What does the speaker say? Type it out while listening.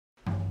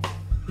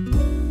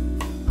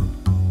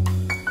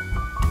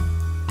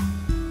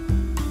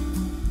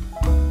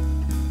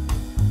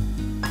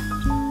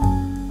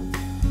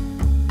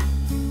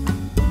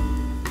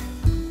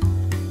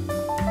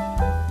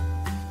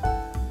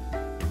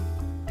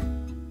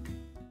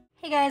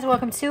Hey guys,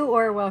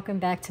 welcome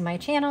back to my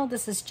channel.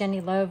 This is Jenny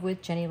Love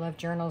with Jenny Love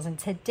Journals, and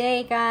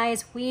today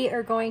guys we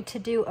are going to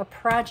do a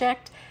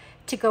project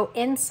to go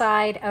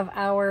inside of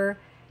our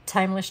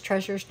Timeless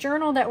Treasures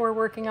journal that we're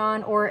working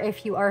on, or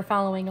if you are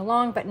following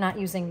along but not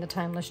using the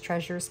Timeless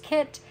Treasures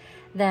kit,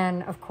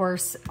 then of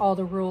course all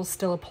the rules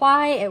still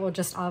apply. It will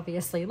just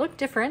obviously look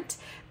different,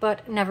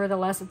 but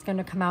nevertheless it's going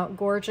to come out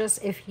gorgeous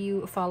if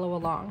you follow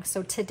along.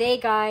 So today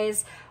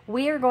guys,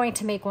 we are going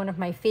to make one of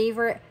my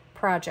favorite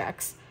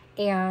projects.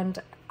 And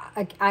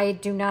I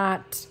do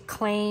not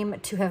claim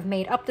to have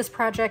made up this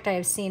project. I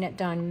have seen it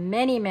done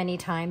many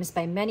times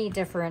by many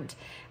different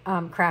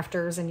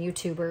crafters and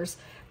YouTubers.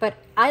 But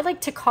I like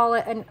to call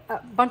it, and a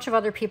bunch of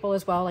other people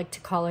as well like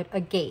to call it,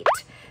 a gate.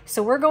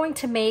 So we're going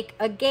to make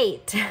a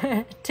gate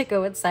to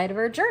go inside of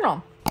our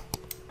journal.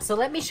 So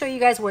let me show you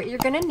guys what you're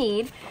going to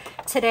need.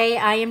 Today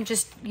I am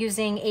just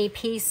using a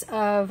piece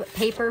of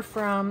paper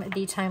from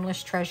the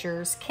Timeless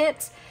Treasures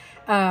kit.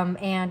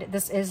 And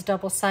this is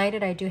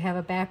double-sided. I do have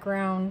a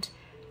background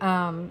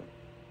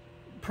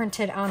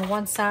printed on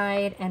one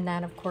side, and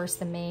then of course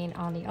the main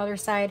on the other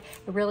side.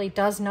 It really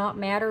does not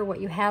matter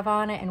what you have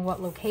on it and what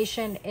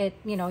location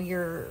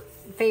your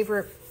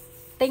favorite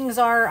things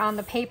are on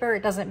the paper.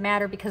 It doesn't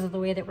matter because of the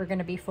way that we're going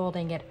to be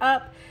folding it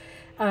up.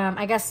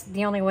 I guess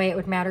the only way it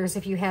would matter is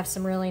if you have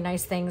some really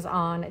nice things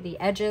on the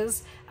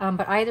edges,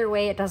 but either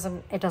way it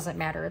doesn't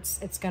matter.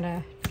 It's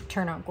gonna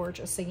turn out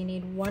gorgeous. So you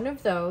need one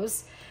of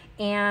those.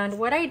 And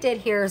what I did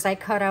here is I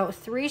cut out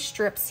 3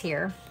 strips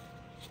here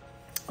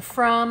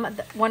from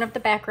one of the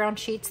background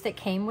sheets that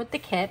came with the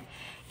kit.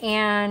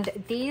 And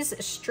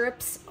these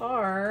strips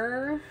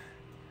are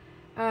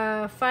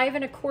 5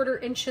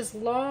 1/4 inches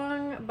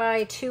long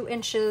by 2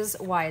 inches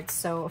wide.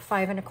 So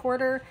 5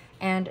 1/4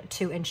 and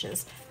 2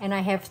 inches. And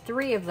I have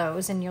 3 of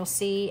those, and you'll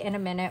see in a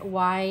minute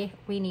why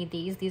we need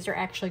these. These are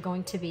actually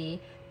going to be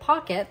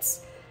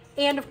pockets.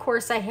 And of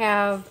course I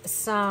have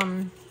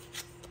some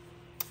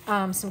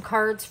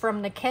cards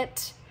from the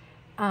kit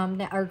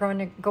that are going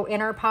to go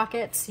in our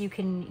pockets. You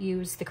can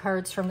use the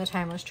cards from the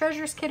Timeless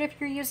Treasures kit if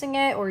you're using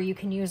it, or you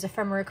can use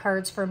ephemera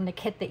cards from the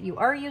kit that you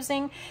are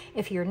using.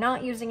 If you're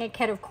not using a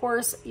kit, of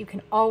course, you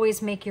can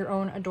always make your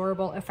own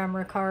adorable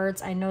ephemera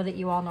cards. I know that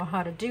you all know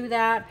how to do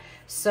that.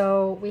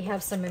 So we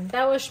have some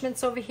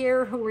embellishments over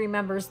here. Who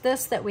remembers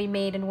this that we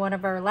made in one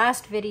of our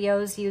last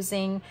videos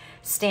using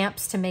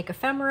stamps to make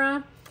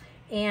ephemera?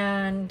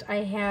 And I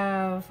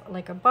have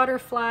like a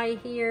butterfly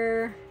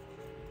here.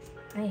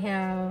 I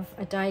have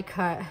a die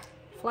cut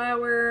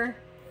flower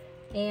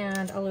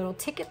and a little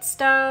ticket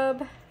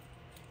stub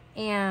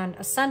and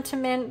a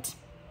sentiment.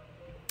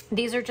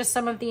 These are just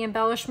some of the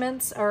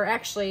embellishments, or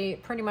actually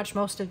pretty much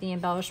most of the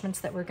embellishments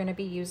that we're going to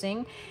be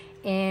using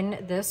in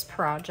this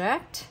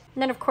project.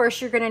 And then of course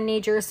you're going to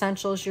need your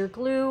essentials, your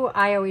glue.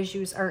 I always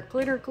use art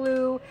glitter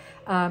glue,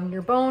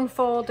 your bone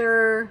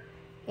folder,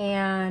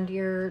 and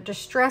your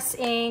distress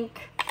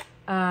ink,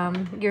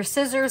 your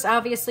scissors.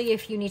 Obviously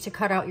if you need to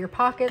cut out your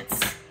pockets,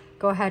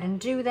 go ahead and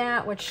do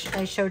that, which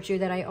I showed you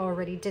that I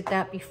already did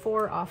that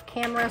before off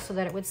camera so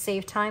that it would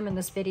save time and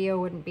this video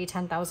wouldn't be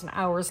 10,000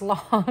 hours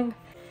long.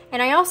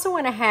 And I also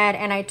went ahead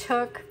and I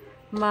took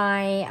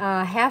my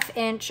 1/2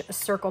 inch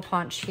circle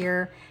punch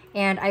here,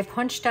 and I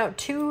punched out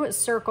 2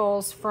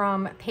 circles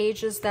from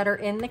pages that are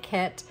in the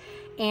kit.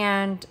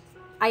 And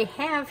I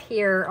have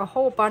here a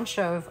whole bunch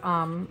of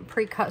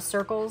pre-cut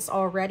circles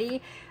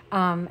already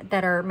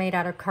that are made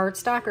out of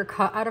cardstock or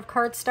cut out of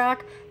cardstock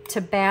to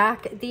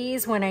back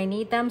these when I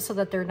need them so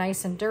that they're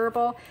nice and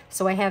durable.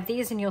 So I have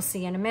these, and you'll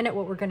see in a minute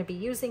what we're going to be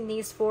using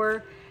these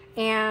for.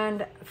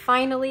 And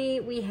finally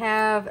we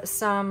have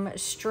some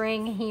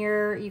string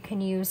here. You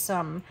can use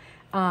some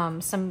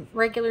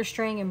regular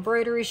string,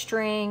 embroidery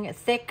string,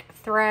 thick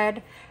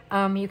thread.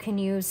 You can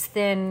use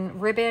thin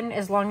ribbon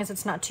as long as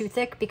it's not too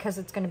thick, because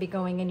it's going to be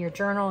going in your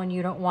journal and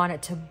you don't want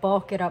it to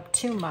bulk it up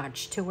too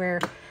much to where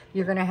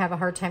you're going to have a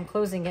hard time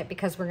closing it,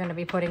 because we're going to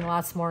be putting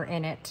lots more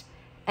in it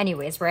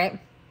anyways, right?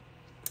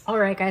 All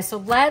right guys, so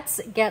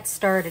let's get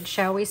started,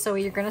 shall we? So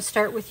you're going to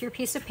start with your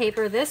piece of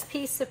paper. This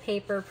piece of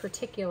paper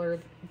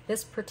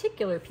this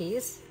particular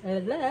piece,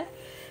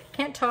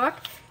 can't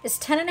talk, is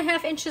 10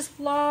 1/2 inches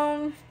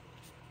long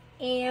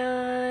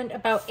and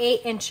about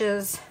 8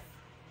 inches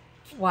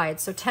wide.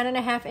 So 10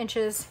 1/2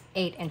 inches,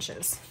 8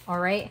 inches. All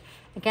right.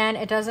 Again,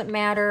 it doesn't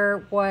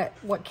matter what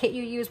kit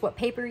you use, what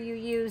paper you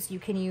use. You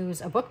can use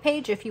a book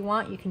page if you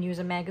want. You can use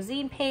a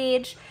magazine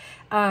page.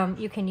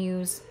 You can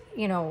use,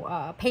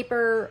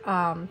 paper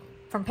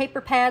from paper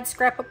pads,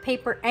 scrapbook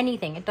paper,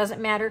 anything. It doesn't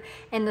matter.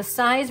 And the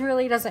size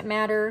really doesn't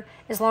matter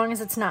as long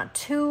as it's not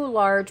too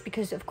large,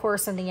 because of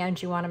course in the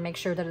end you want to make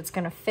sure that it's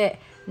going to fit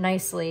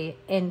nicely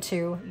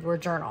into your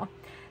journal.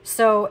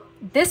 So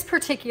this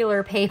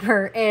particular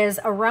paper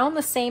is around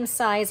the same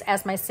size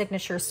as my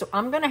signature. So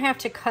I'm going to have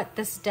to cut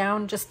this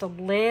down just a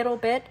little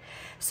bit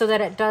so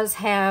that it does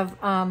have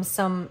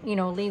some,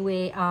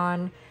 leeway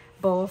on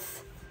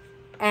both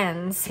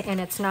ends, and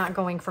it's not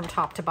going from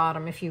top to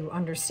bottom, if you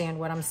understand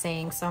what I'm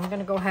saying. So I'm going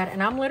to go ahead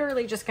and I'm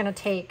literally just going to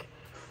take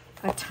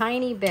a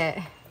tiny bit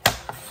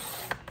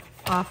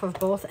off of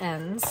both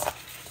ends.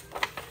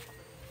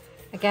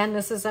 Again,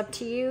 this is up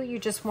to you. You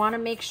just want to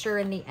make sure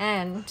in the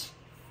end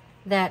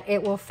that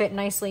it will fit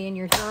nicely in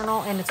your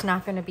journal and it's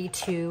not going to be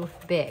too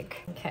big.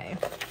 Okay.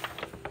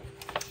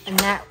 And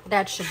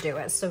that should do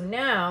it. So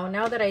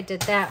now that I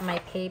did that, my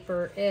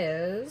paper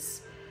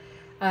is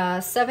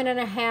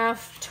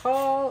 7.5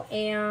 tall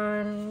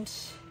and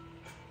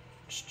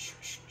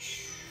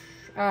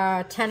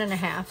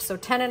 10.5. So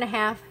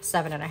 10.5,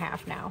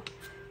 7.5 now.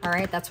 All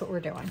right, that's what we're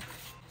doing.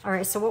 All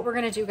right, so what we're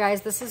gonna do,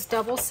 guys, this is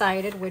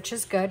double-sided, which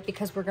is good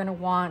because we're gonna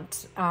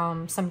want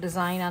some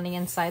design on the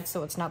inside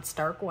so it's not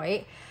stark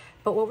white.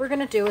 But what we're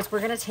gonna do is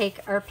we're gonna take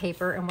our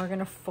paper and we're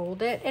gonna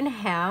fold it in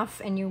half,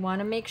 and you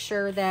wanna make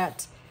sure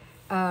that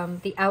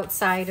the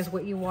outside is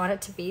what you want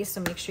it to be, so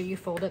make sure you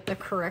fold it the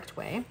correct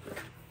way.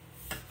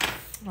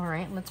 All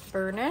right, let's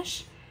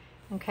burnish,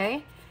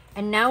 okay?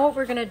 And now what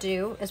we're gonna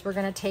do is we're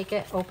gonna take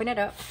it, open it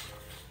up,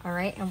 all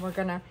right? And we're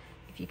gonna,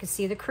 if you can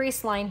see the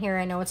crease line here,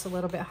 I know it's a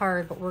little bit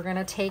hard, but we're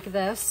gonna take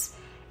this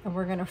and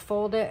we're gonna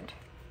fold it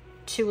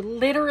to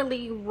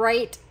literally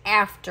right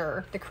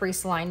after the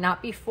crease line,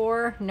 not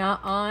before,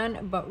 not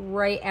on, but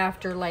right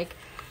after. Like,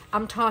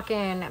 I'm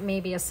talking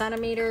maybe a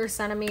centimeter, 1.5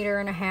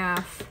 centimeters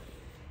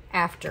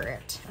after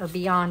it, or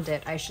beyond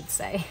it, I should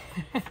say.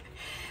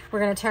 We're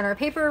gonna turn our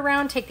paper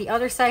around, take the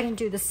other side and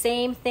do the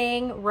same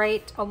thing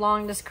right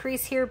along this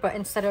crease here, but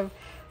instead of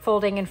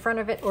folding in front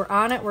of it or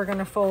on it, we're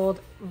gonna fold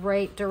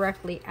right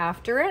directly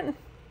after it.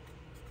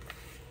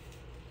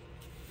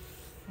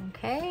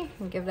 Okay,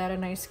 and give that a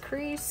nice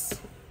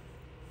crease.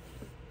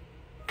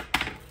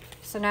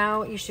 So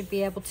now you should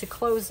be able to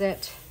close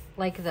it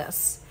like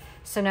this.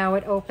 So now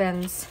it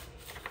opens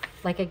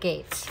like a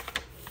gate.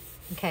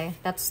 Okay,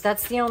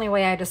 that's the only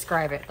way I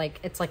describe it.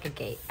 Like, it's like a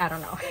gate, I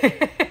don't know.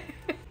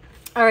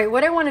 All right,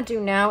 what I wanna do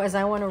now is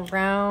I wanna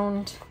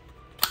round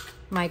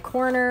my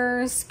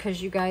corners,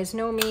 because you guys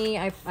know me,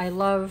 I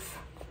love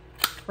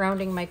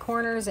rounding my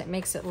corners. It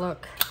makes it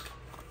look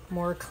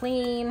more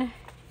clean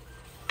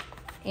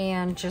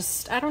and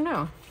just, I don't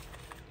know.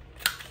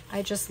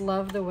 I just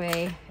love the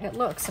way it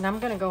looks, and I'm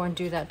gonna go and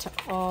do that to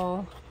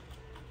all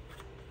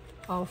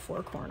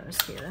 4 corners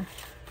here.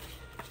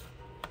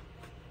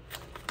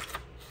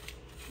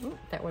 Ooh,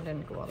 that one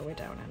didn't go all the way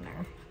down in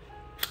there.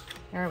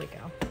 There we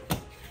go.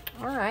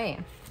 All right,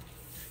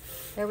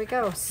 there we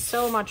go,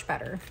 so much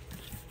better.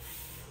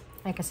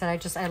 Like I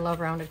said, I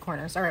love rounded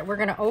corners. All right, we're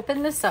gonna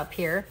open this up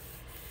here.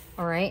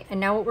 All right, and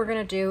now what we're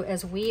gonna do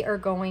is we are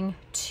going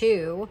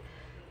to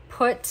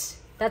put,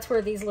 that's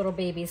where these little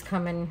babies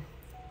come in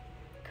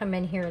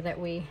here, that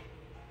we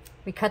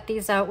cut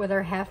these out with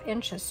our 1/2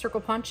 inch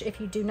circle punch. If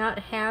you do not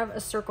have a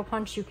circle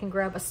punch, you can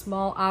grab a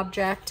small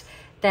object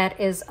that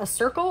is a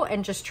circle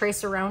and just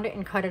trace around it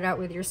and cut it out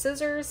with your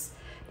scissors.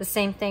 The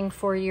same thing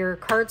for your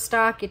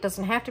cardstock. It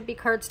doesn't have to be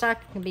cardstock,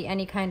 it can be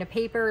any kind of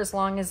paper, as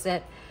long as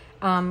it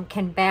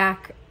can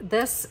back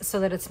this so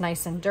that it's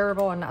nice and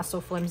durable and not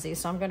so flimsy.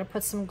 So I'm gonna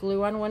put some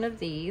glue on one of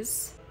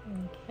these.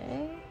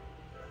 Okay,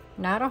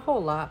 not a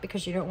whole lot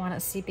because you don't want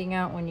it seeping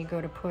out when you go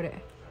to put it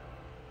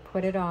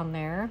on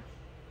there.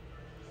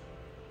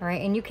 All right,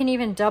 and you can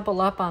even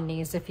double up on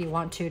these if you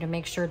want to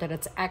make sure that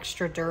it's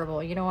extra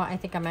durable. You know what, I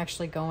think I'm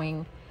actually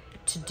going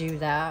to do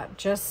that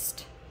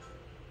just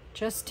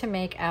to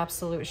make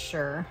absolute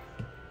sure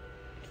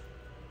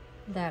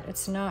that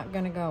it's not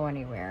gonna go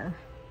anywhere.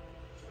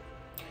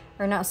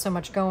 Or not so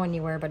much go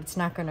anywhere, but it's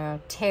not gonna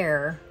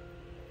tear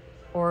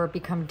or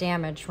become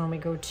damaged when we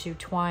go to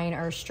twine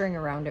our string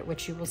around it,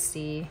 which you will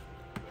see,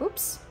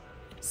 oops,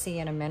 see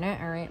in a minute.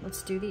 All right,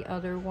 let's do the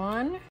other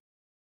one.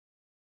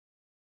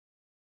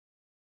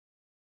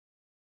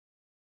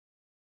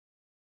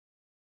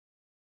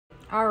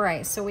 All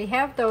right, so we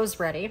have those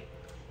ready.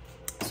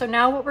 So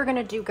now what we're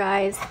gonna do,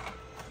 guys,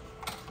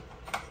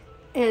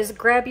 is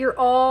grab your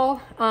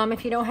awl.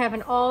 If you don't have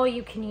an awl,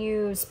 you can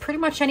use pretty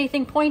much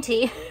anything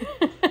pointy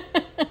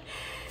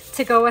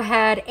to go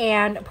ahead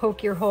and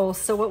poke your holes.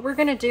 So what we're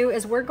gonna do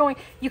is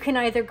you can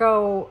either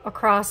go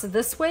across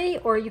this way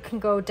or you can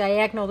go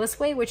diagonal this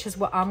way, which is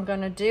what I'm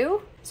gonna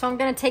do. So I'm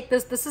gonna take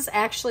this. This is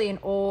actually an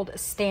old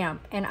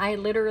stamp, and I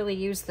literally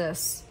use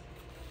this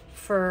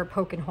for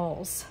poking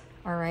holes.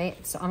 All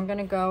right, so I'm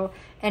gonna go,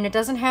 and it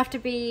doesn't have to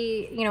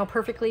be, you know,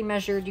 perfectly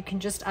measured. You can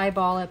just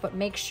eyeball it, but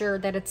make sure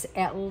that it's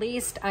at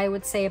least, I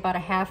would say, about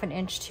 1/2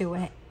 inch to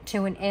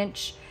an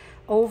inch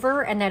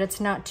over, and that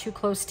it's not too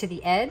close to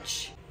the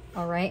edge.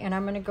 All right, and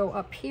I'm gonna go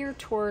up here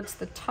towards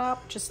the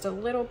top just a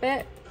little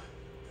bit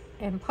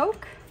and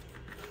poke.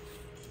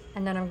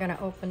 And then I'm gonna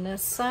open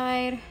this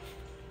side,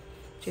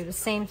 do the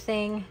same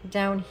thing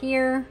down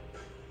here,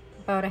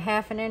 about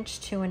 1/2 inch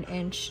to an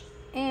inch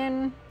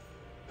in.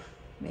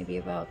 Maybe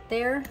about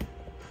there,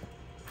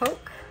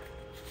 poke.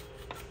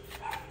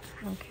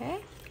 Okay,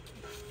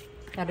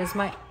 that is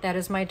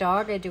my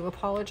dog, I do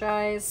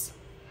apologize.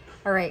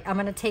 All right, I'm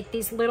gonna take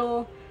these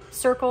little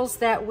circles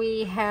that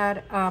we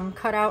had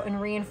cut out and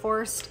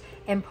reinforced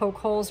and poke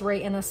holes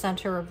right in the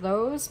center of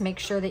those. Make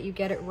sure that you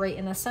get it right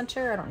in the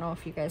center. I don't know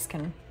if you guys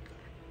can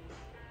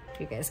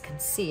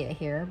see it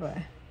here, but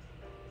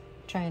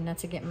Trying not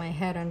to get my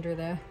head under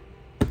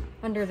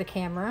the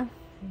camera.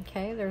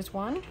 Okay, there's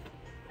one.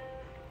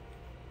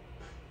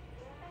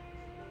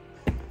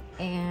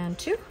 And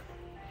two.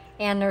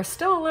 And they're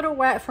still a little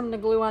wet from the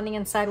glue on the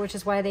inside, which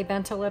is why they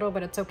bent a little,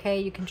 but it's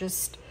okay. You can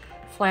just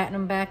flatten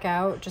them back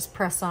out, just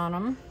press on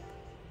them.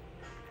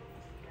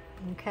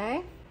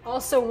 Okay.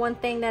 Also, one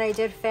thing that I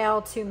did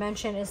fail to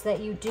mention is that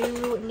you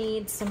do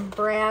need some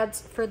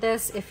brads for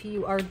this if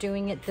you are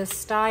doing it this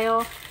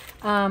style.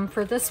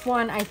 For this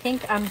one, I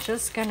think I'm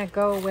just gonna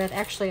go with,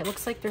 actually it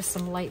looks like there's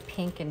some light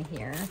pink in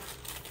here.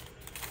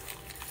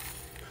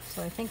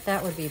 So I think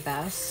that would be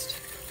best.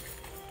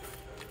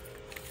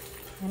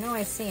 I know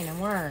I seen them.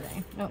 Where are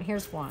they? Oh,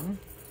 here's one.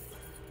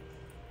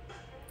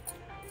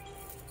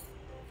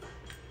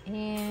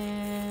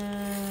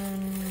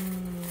 And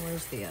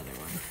where's the other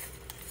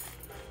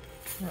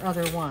one? Or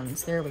other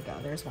ones. There we go.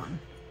 There's one.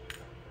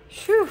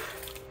 Phew.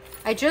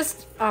 I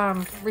just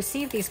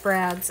received these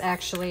brads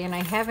actually, and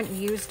I haven't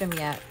used them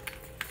yet.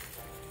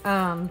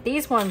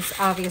 These ones,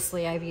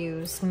 obviously, I've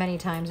used many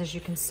times, as you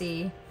can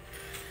see.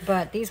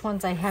 But these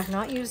ones I have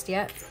not used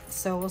yet,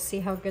 so we'll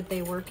see how good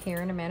they work here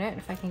in a minute,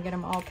 if I can get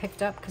them all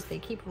picked up, because they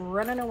keep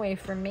running away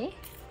from me.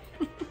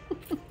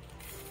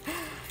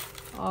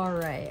 All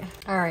right,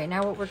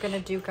 now what we're gonna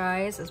do,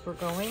 guys, is we're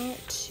going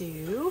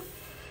to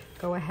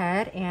go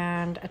ahead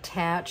and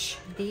attach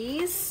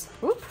these.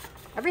 Oop,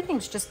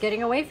 everything's just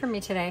getting away from me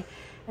today.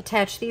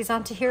 Attach these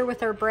onto here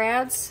with our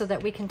brads so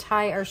that we can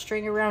tie our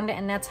string around it,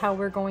 and that's how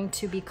we're going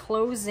to be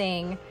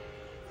closing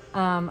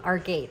our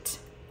gate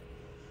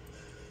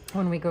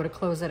when we go to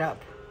close it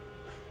up.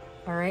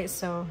 All right,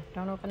 so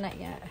don't open that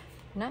yet.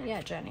 Not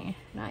yet, Jenny,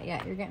 not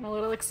yet. You're getting a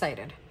little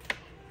excited.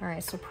 All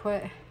right, so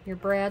put your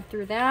brad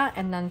through that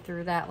and then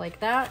through that like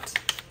that.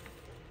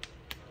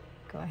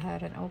 Go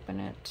ahead and open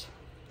it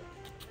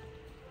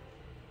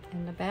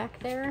in the back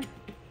there.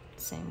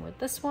 Same with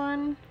this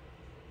one.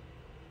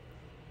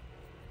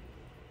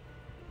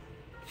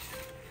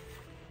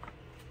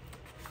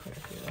 Put it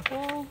through the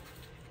hole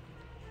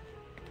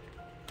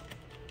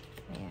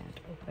and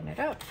open it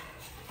up.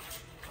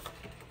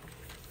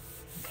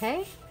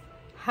 Okay,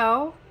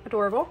 how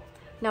adorable.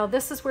 Now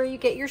this is where you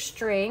get your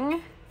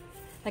string.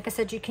 Like I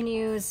said, you can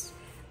use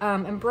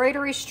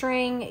embroidery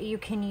string. You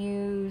can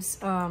use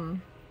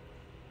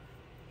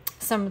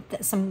some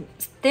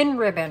thin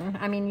ribbon.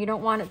 I mean, you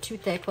don't want it too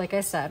thick, like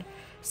I said.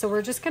 So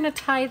we're just gonna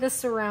tie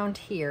this around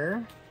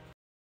here.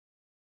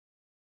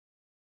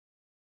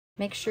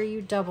 Make sure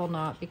you double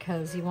knot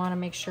because you wanna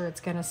make sure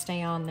it's gonna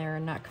stay on there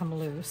and not come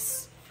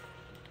loose.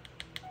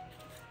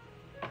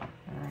 All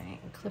right,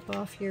 clip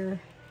off your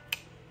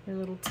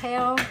little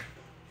tail.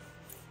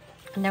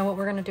 And now what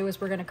we're gonna do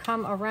is we're gonna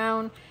come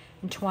around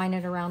and twine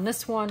it around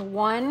this one.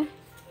 1,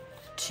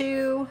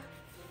 2,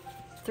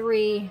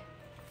 3,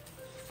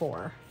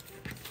 4.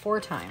 4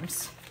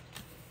 times.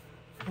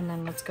 And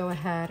then let's go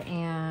ahead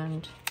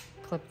and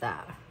clip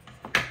that.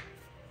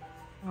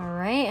 All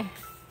right.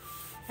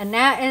 And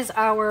that is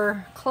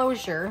our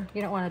closure.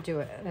 You don't want to do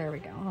it. There we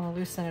go. I'm gonna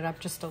loosen it up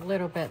just a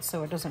little bit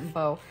so it doesn't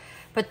bow.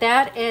 But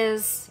that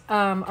is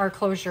our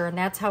closure, and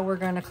that's how we're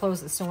going to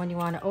close it. So when you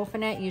want to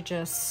open it, you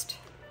just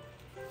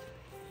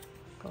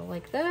go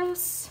like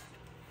this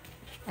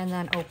and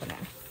then open it.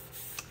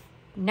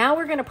 Now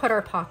we're going to put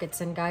our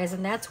pockets in, guys,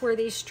 and that's where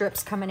these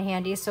strips come in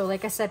handy. So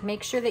like I said,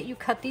 make sure that you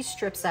cut these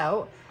strips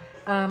out.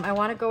 I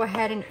want to go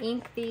ahead and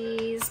ink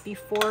these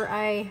before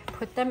I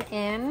put them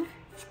in,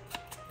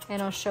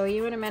 and I'll show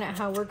you in a minute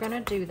how we're going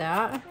to do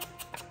that.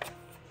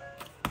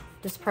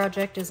 This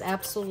project is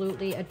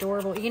absolutely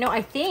adorable. You know,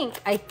 I think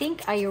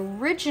I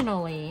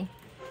originally,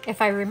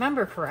 if I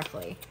remember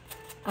correctly,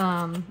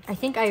 I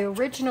think I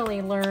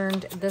originally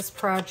learned this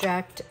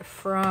project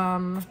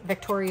from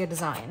Victoria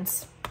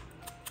Designs.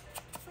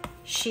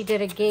 She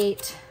did a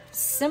gate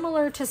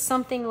similar to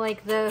something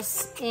like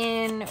this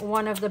in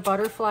one of the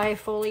butterfly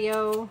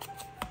folio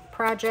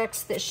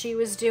projects that she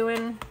was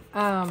doing.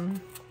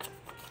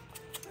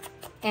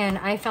 And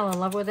I fell in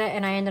love with it,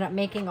 and I ended up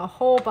making a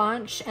whole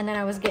bunch, and then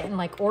I was getting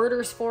like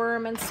orders for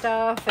them and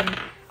stuff, and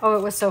oh,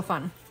 it was so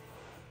fun.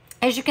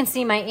 As you can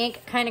see, my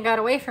ink kind of got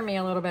away from me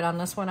a little bit on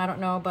this one. I don't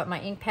know, but my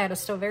ink pad is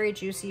still very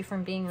juicy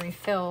from being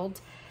refilled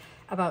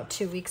about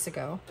 2 weeks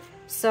ago.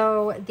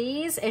 So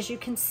these, as you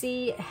can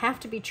see, have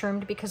to be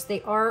trimmed because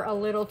they are a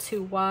little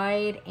too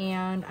wide,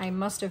 and I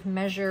must have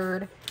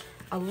measured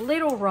a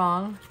little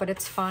wrong, but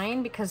it's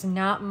fine because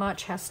not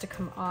much has to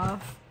come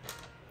off.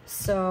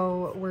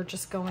 So we're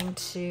just going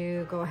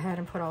to go ahead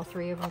and put all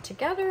 3 of them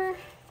together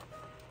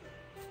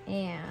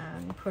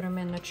and put them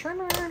in the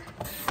trimmer,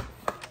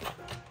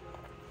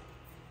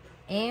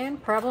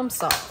 and problem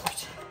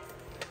solved.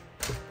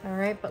 All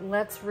right, but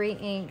let's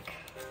re-ink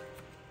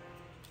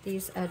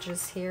these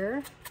edges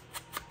here.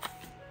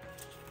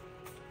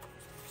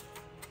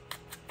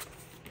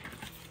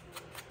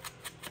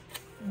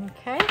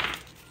 Okay.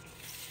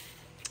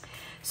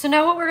 So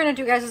now what we're going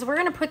to do, guys, is we're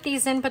going to put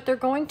these in, but they're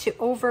going to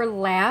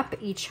overlap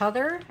each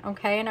other,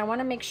 okay? And I want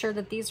to make sure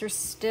that these are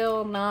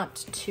still not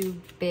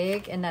too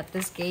big and that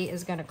this gate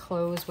is going to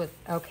close with,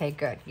 okay,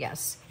 good,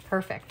 yes,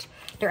 perfect.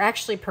 They're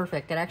actually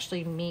perfect. It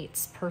actually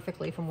meets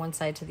perfectly from one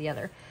side to the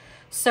other.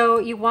 So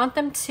you want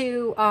them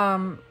to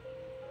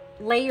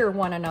layer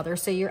one another.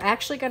 So you're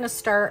actually going to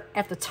start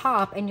at the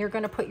top and you're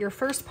going to put your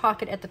first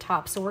pocket at the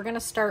top. So we're going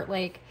to start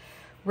like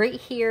right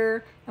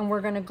here, and we're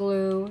going to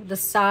glue the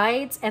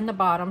sides and the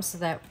bottom so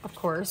that, of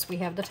course, we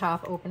have the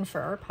top open for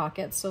our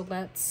pocket. So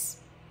let's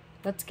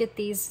get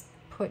these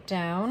put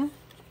down.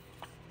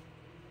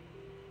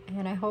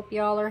 And I hope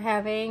y'all are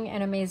having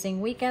an amazing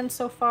weekend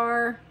so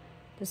far.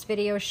 This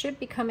video should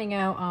be coming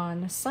out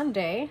on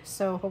Sunday,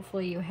 so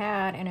hopefully you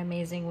had an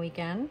amazing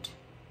weekend.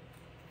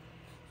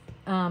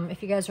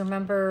 If you guys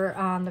remember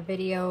on the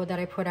video that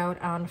I put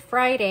out on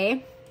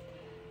Friday,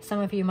 some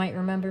of you might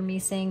remember me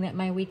saying that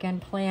my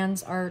weekend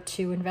plans are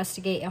to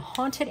investigate a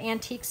haunted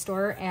antique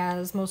store.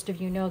 As most of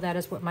you know, that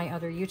is what my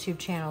other YouTube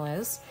channel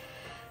is.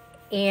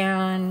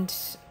 And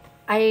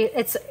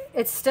it's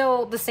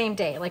still the same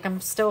day. Like I'm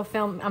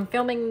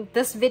filming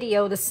this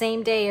video the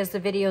same day as the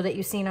video that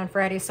you've seen on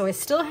Friday. So I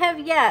still have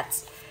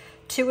yet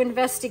to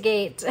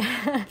investigate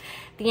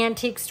the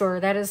antique store.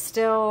 That is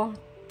still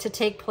to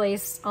take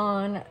place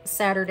on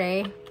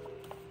Saturday.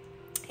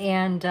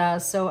 And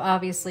so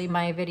obviously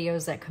my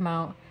videos that come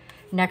out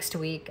next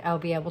week, I'll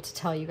be able to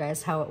tell you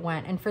guys how it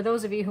went. And for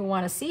those of you who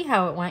want to see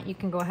how it went, you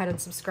can go ahead and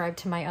subscribe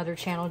to my other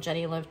channel,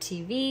 Jenny Love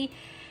TV.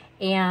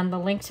 And the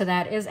link to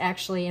that is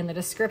actually in the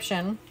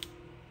description.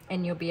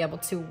 And you'll be able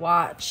to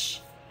watch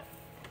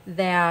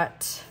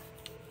that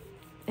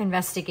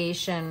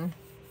investigation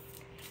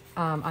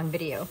on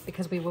video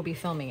because we will be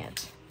filming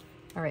it.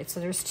 All right, so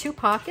there's 2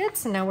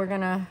 pockets, and now we're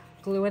gonna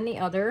glue in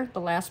the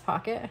last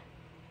pocket,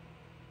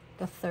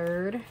 the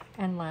third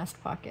and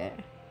last pocket.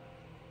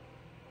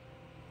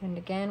 And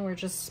again, we're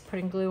just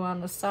putting glue on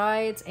the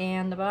sides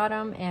and the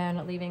bottom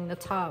and leaving the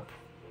top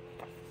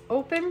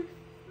open.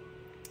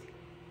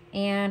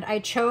 And I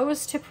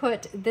chose to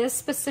put this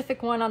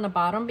specific one on the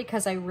bottom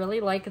because I really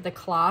like the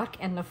clock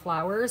and the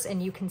flowers,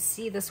 and you can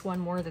see this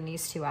one more than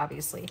these two,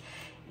 obviously.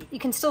 You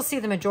can still see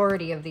the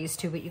majority of these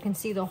two, but you can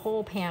see the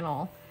whole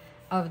panel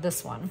of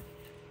this one.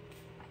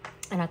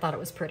 And I thought it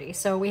was pretty.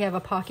 So we have a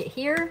pocket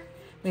here,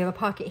 we have a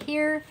pocket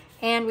here,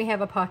 and we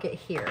have a pocket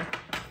here.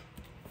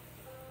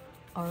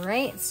 All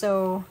right,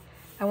 so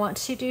I want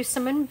to do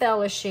some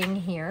embellishing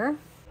here.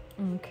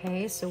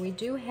 Okay, so we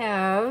do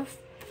have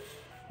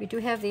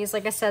these.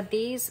 Like I said,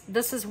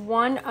 this is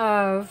one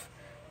of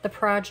the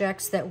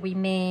projects that we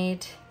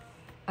made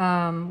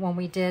when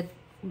we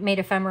made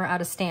ephemera out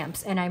of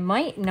stamps. And I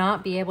might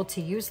not be able to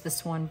use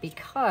this one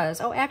because,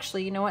 oh,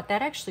 actually, you know what?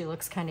 That actually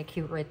looks kind of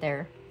cute right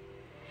there.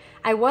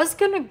 I was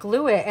gonna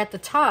glue it at the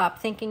top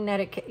thinking that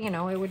it, you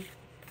know, it would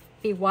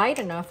be wide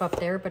enough up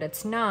there, but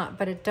it's not.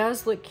 But it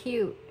does look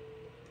cute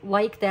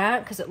like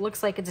that because it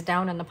looks like it's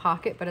down in the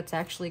pocket, but it's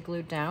actually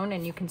glued down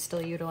and you can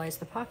still utilize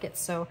the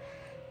pockets. So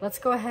let's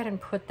go ahead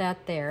and put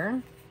that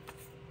there.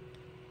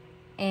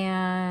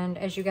 And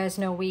as you guys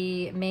know,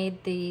 we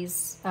made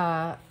these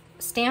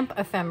stamp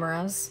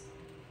ephemeras,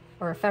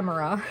 or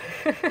ephemera,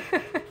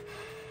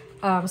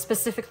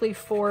 specifically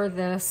for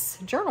this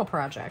journal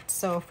project.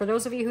 So for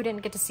those of you who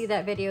didn't get to see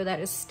that video,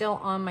 that is still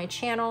on my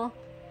channel.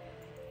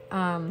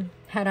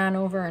 Head on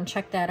over and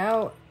check that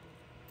out.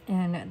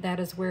 And that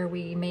is where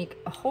we make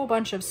a whole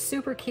bunch of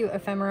super cute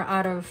ephemera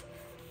out of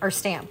our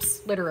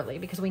stamps, literally,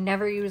 because we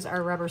never use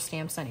our rubber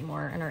stamps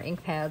anymore and our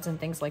ink pads and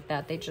things like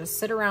that. They just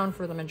sit around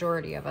for the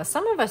majority of us.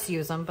 Some of us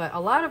use them, but a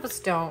lot of us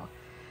don't.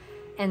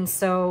 And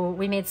so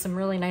we made some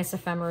really nice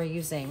ephemera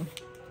using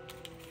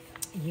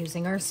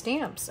our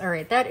stamps. All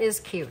right, that is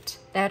cute.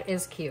 That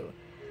is cute.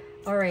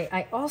 All right,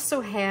 I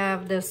also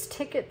have this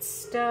ticket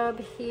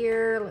stub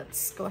here.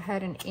 Let's go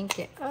ahead and ink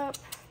it up.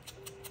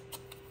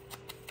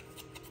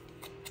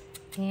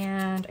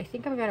 And I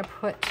think I'm gonna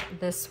put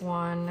this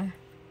one,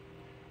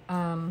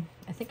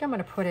 I think I'm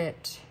gonna put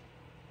it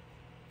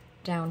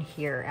down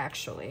here,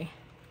 actually.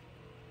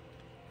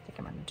 I think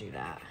I'm gonna do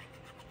that.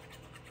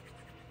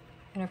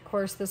 And of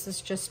course, this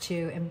is just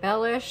to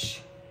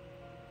embellish,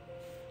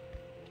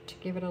 to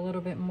give it a little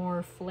bit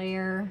more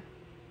flair.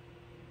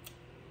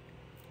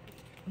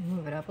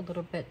 Move it up a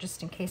little bit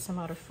just in case I'm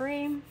out of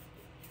frame.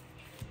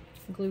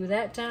 Glue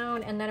that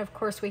down. And then of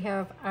course we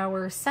have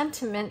our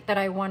sentiment that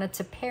I wanted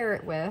to pair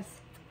it with.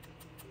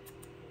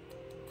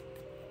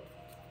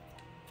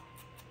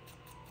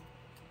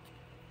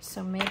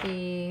 So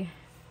maybe,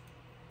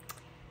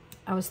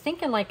 I was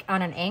thinking like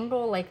on an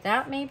angle like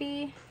that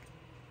maybe,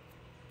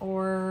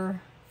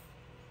 or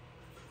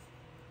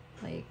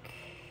like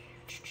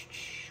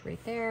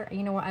right there.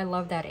 You know what, I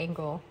love that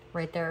angle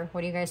right there.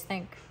 What do you guys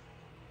think?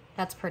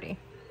 That's pretty.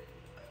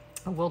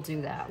 We'll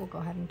do that. We'll go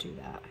ahead and do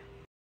that.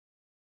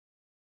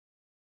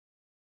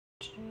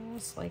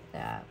 Just like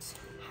that.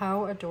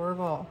 How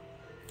adorable.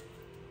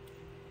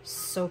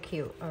 So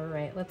cute. All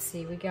right, let's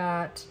see. We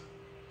got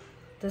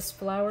this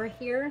flower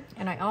here,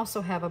 and I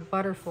also have a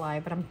butterfly,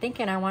 but I'm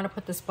thinking I want to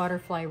put this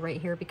butterfly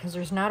right here because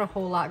there's not a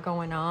whole lot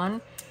going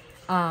on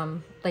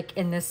like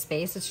in this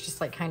space. It's just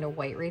like kind of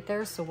white right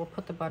there, so we'll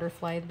put the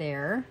butterfly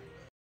there.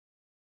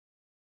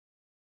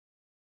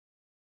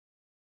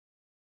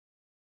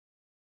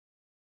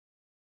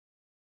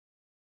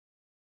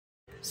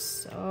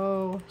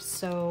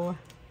 So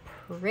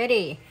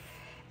pretty.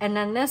 And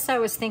then this, I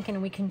was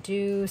thinking we can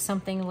do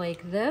something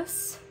like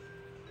this.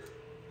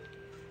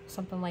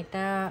 Something like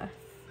that.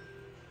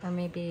 Or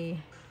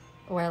maybe,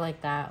 oh, I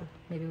like that.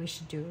 Maybe we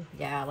should do,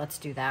 yeah, let's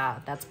do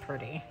that. That's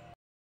pretty.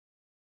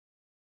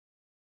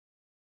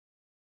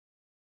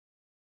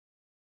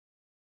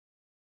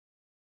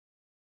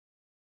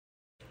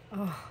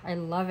 Oh, I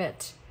love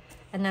it.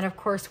 And then of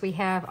course we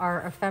have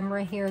our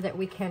ephemera here that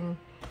we can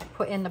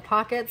put in the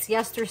pockets.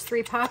 Yes, there's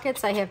 3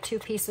 pockets. I have 2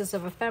 pieces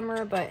of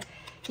ephemera, but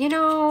you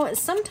know,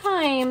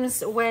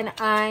 sometimes when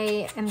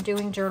I am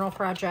doing journal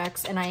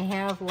projects and I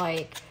have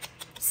like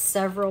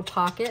several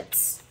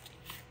pockets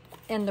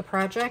in the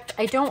project,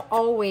 I don't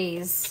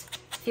always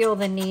feel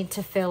the need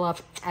to fill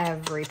up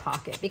every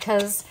pocket,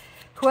 because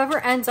whoever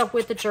ends up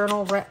with the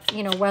journal,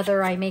 you know,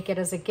 whether I make it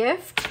as a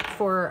gift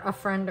for a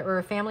friend or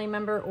a family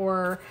member,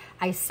 or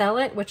I sell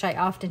it, which I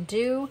often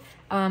do,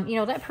 you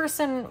know, that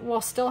person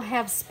will still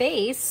have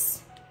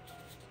space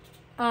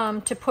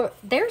to put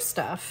their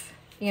stuff,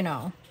 you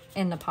know,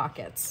 in the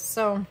pockets.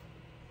 So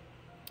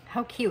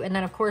how cute. And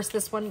then of course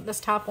this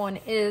top one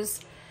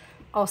is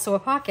also a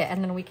pocket,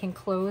 and then we can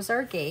close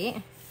our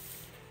gate.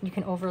 You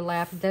can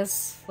overlap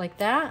this like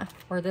that,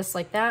 or this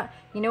like that.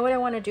 You know what I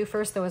want to do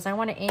first though is I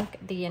want to ink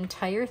the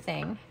entire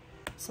thing.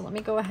 So let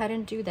me go ahead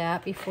and do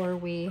that before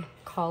we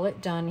call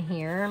it done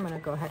here. I'm going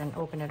to go ahead and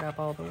open it up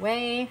all the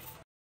way.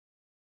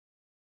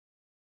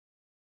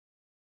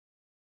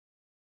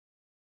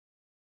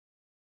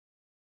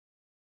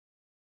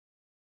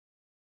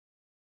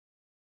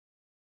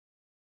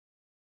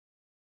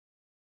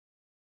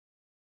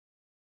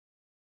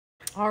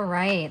 All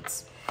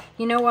right.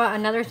 You know what?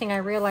 Another thing I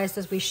realized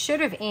is we should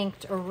have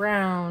inked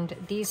around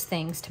these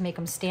things to make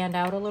them stand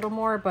out a little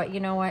more, but you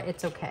know what?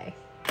 It's okay.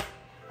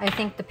 I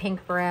think the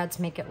pink brads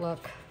make it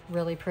look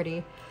really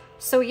pretty.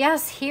 So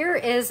yes, here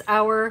is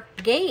our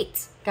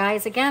gate.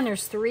 Guys, again,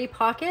 there's 3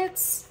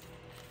 pockets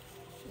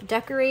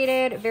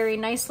decorated very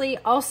nicely.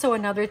 Also,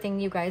 another thing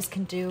you guys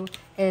can do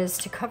is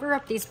to cover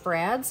up these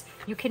brads,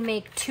 you can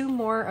make 2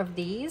 more of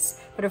these,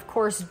 but of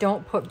course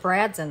don't put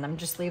brads in them,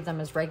 just leave them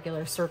as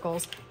regular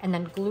circles and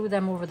then glue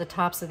them over the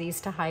tops of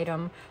these to hide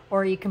them.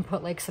 Or you can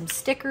put like some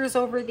stickers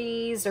over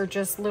these, or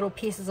just little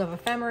pieces of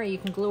ephemera you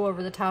can glue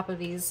over the top of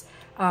these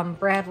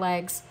brad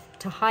legs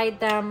to hide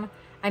them.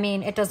 I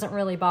mean, it doesn't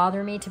really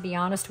bother me, to be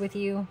honest with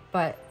you,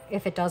 but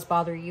if it does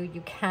bother you,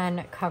 you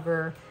can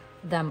cover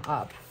them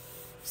up.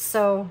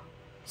 So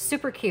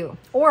super cute.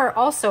 Or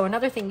also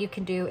another thing you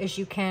can do is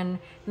you can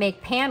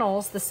make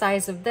panels the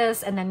size of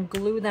this and then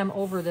glue them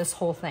over this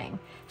whole thing,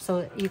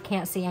 so you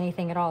can't see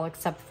anything at all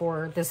except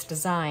for this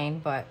design,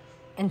 but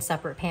in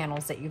separate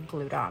panels that you've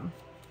glued on.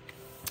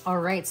 All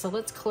right, so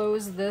let's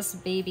close this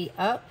baby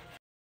up.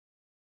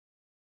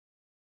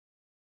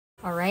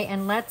 All right,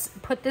 and let's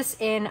put this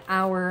in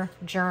our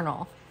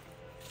journal.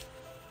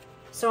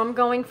 So I'm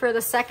going for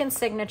the second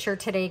signature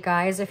today,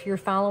 guys. If you're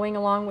following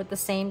along with the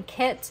same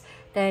kit,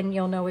 then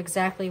you'll know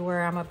exactly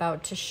where I'm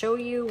about to show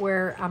you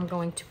where I'm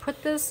going to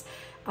put this.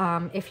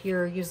 If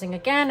you're using,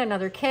 again,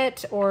 another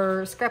kit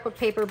or scrapbook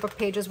paper, book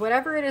pages,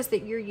 whatever it is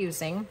that you're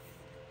using,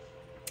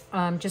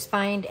 just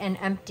find an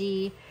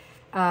empty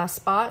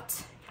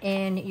spot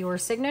in your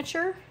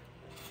signature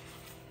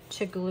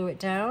to glue it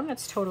down.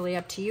 It's totally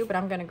up to you, but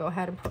I'm gonna go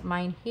ahead and put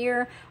mine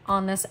here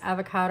on this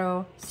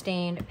avocado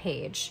stained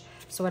page.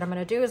 So what I'm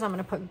gonna do is I'm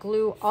gonna put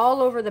glue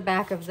all over the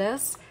back of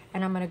this,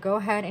 and I'm gonna go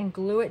ahead and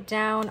glue it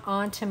down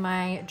onto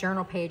my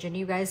journal page, and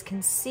you guys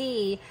can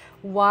see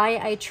why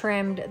I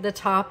trimmed the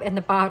top and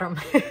the bottom.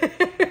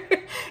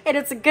 And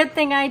it's a good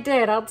thing I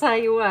did, I'll tell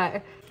you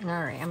what.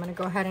 All right, I'm gonna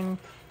go ahead and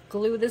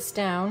glue this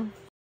down.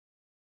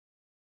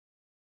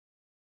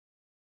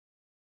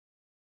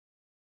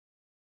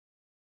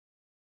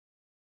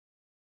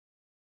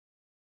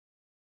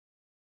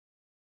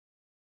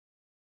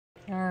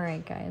 All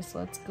right, guys,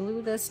 let's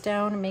glue this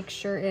down and make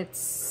sure it's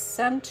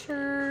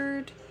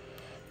centered.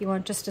 You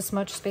want just as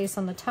much space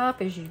on the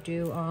top as you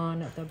do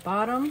on the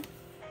bottom.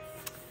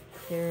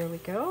 There we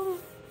go.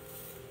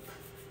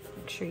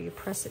 Make sure you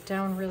press it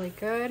down really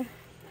good.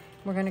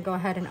 We're gonna go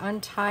ahead and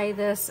untie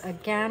this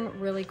again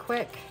really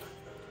quick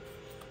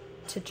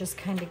to just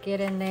kind of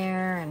get in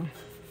there and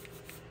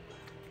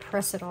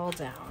press it all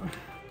down.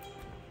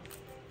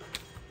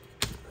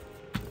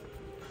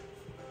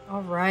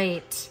 All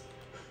right.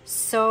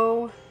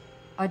 So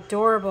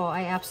adorable.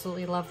 I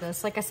absolutely love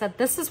this. Like I said,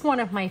 this is one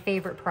of my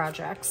favorite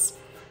projects.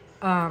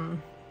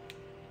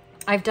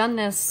 I've done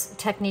this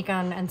technique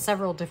on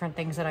several different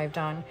things that I've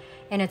done,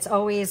 and it's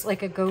always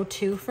like a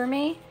go-to for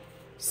me.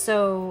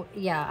 So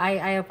yeah,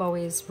 I have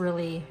always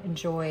really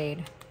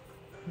enjoyed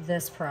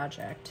this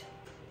project.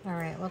 All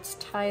right, let's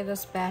tie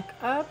this back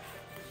up.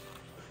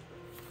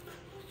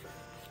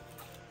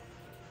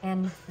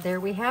 And there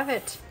we have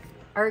it,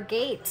 our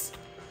gate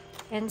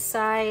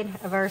inside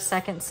of our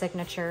second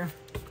signature.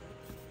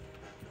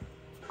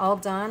 All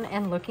done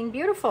and looking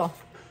beautiful.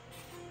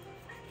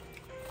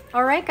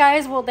 All right,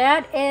 guys, well,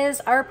 that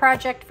is our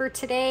project for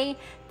today.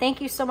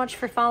 Thank you so much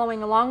for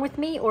following along with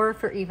me or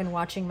for even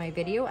watching my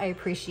video. I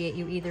appreciate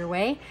you either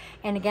way.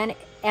 And again,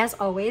 as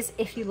always,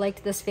 if you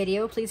liked this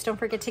video, please don't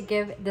forget to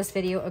give this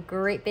video a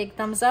great big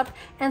thumbs up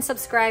and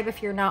subscribe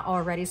if you're not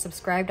already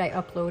subscribed. I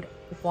upload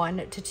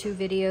 1 to 2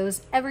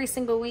 videos every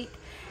single week.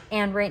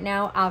 And right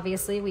now,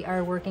 obviously, we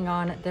are working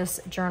on this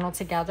journal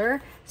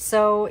together.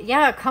 So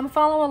yeah, come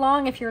follow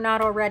along if you're not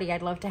already.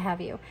 I'd love to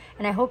have you.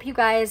 And I hope you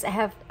guys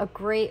have a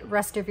great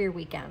rest of your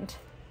weekend.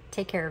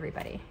 Take care,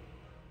 everybody.